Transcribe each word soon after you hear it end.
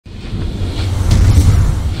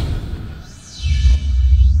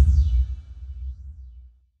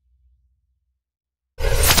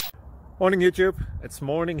Morning YouTube, it's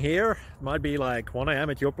morning here. It might be like 1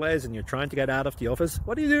 a.m. at your place and you're trying to get out of the office.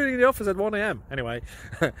 What are you doing in the office at 1 a.m? Anyway,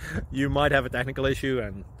 you might have a technical issue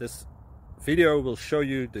and this video will show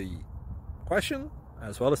you the question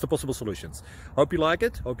as well as the possible solutions. Hope you like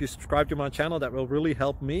it, hope you subscribe to my channel. That will really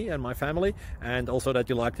help me and my family, and also that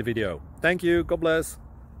you like the video. Thank you, God bless.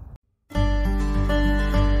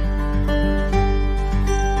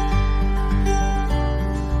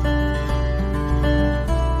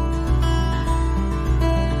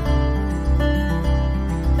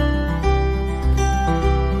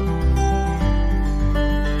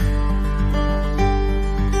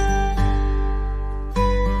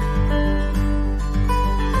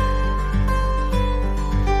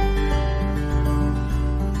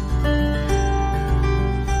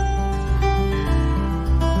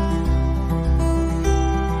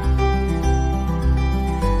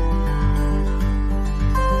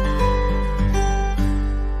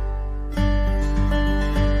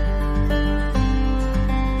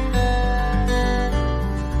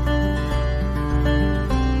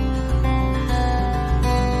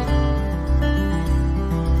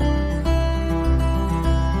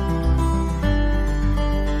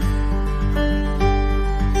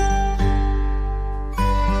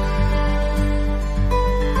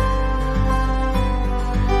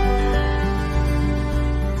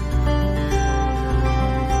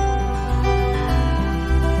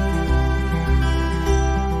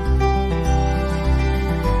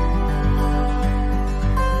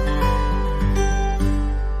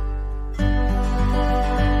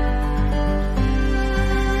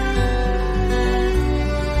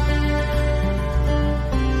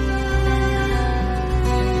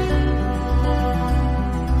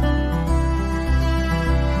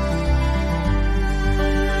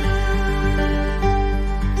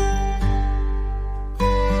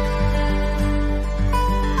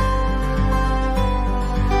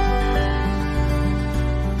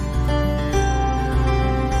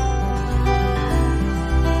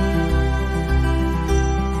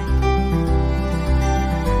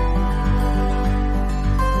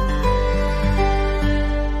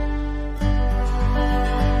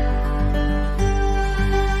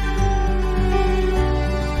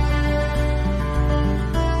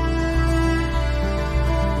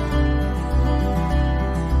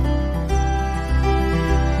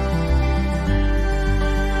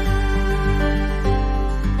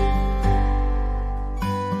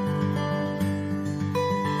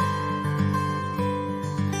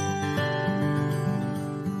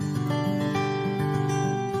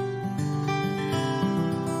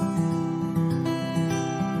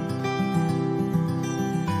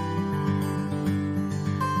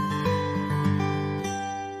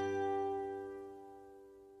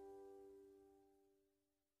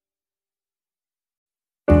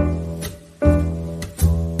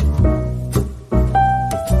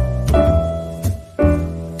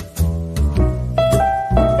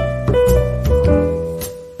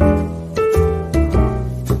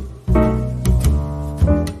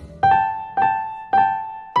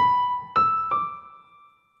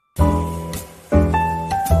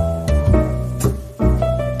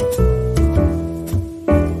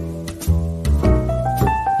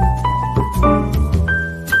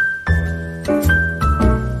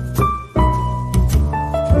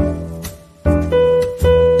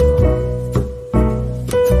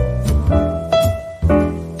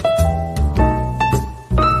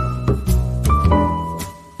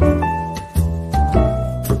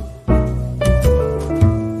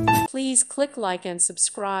 Please click like and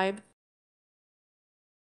subscribe.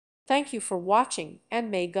 Thank you for watching,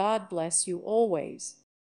 and may God bless you always.